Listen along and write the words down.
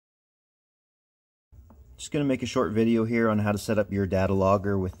Just going to make a short video here on how to set up your data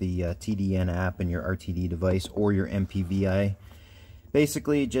logger with the TDN app and your RTD device or your MPVI.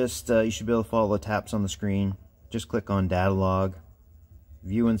 Basically, just you should be able to follow the taps on the screen. Just click on data log,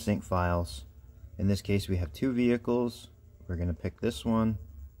 view and sync files. In this case, we have two vehicles. We're going to pick this one.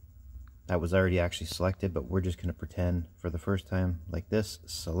 That was already actually selected, but we're just going to pretend for the first time like this.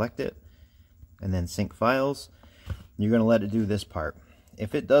 Select it, and then sync files. You're going to let it do this part.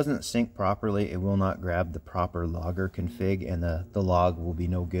 If it doesn't sync properly, it will not grab the proper logger config, and the log will be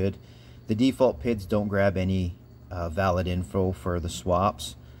no good. The default PIDs don't grab any valid info for the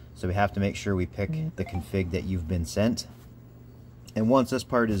swaps, so we have to make sure we pick the config that you've been sent. And once this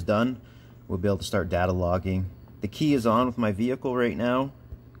part is done, we'll be able to start data logging. The key is on with my vehicle right now,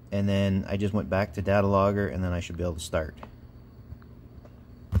 and then I just went back to data logger, and then I should be able to start.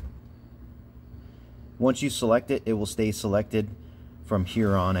 Once you select it, it will stay selected from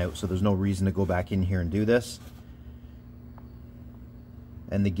here on out, so there's no reason to go back in here and do this.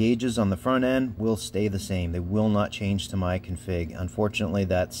 And the gauges on the front end will stay the same. They will not change to my config. Unfortunately,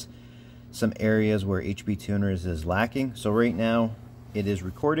 that's some areas where HB Tuners is lacking. So right now it is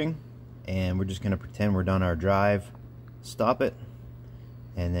recording, and we're just going to pretend we're done our drive, stop it,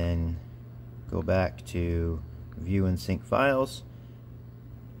 and then go back to view and sync files.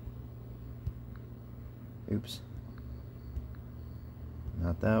 Oops,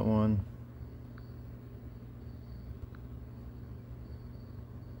 not that one.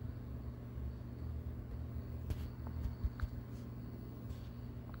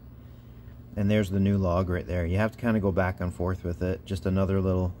 And there's the new log right there. You have to kind of go back and forth with it. Just another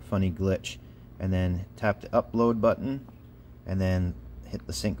little funny glitch. And then tap the upload button, and then hit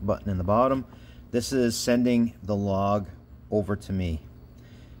the sync button in the bottom. This is sending the log over to me.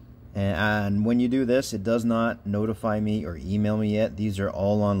 And when you do this, it does not notify me or email me yet. These are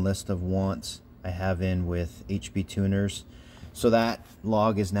all on list of wants I have in with HB Tuners. So that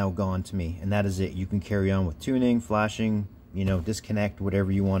log is now gone to me, and that is it. You can carry on with tuning, flashing, you know, disconnect,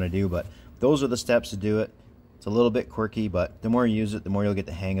 whatever you want to do, but those are the steps to do it. It's a little bit quirky, but the more you use it, the more you'll get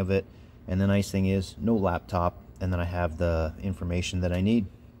the hang of it. And the nice thing is, no laptop, and then I have the information that I need.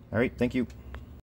 All right, thank you.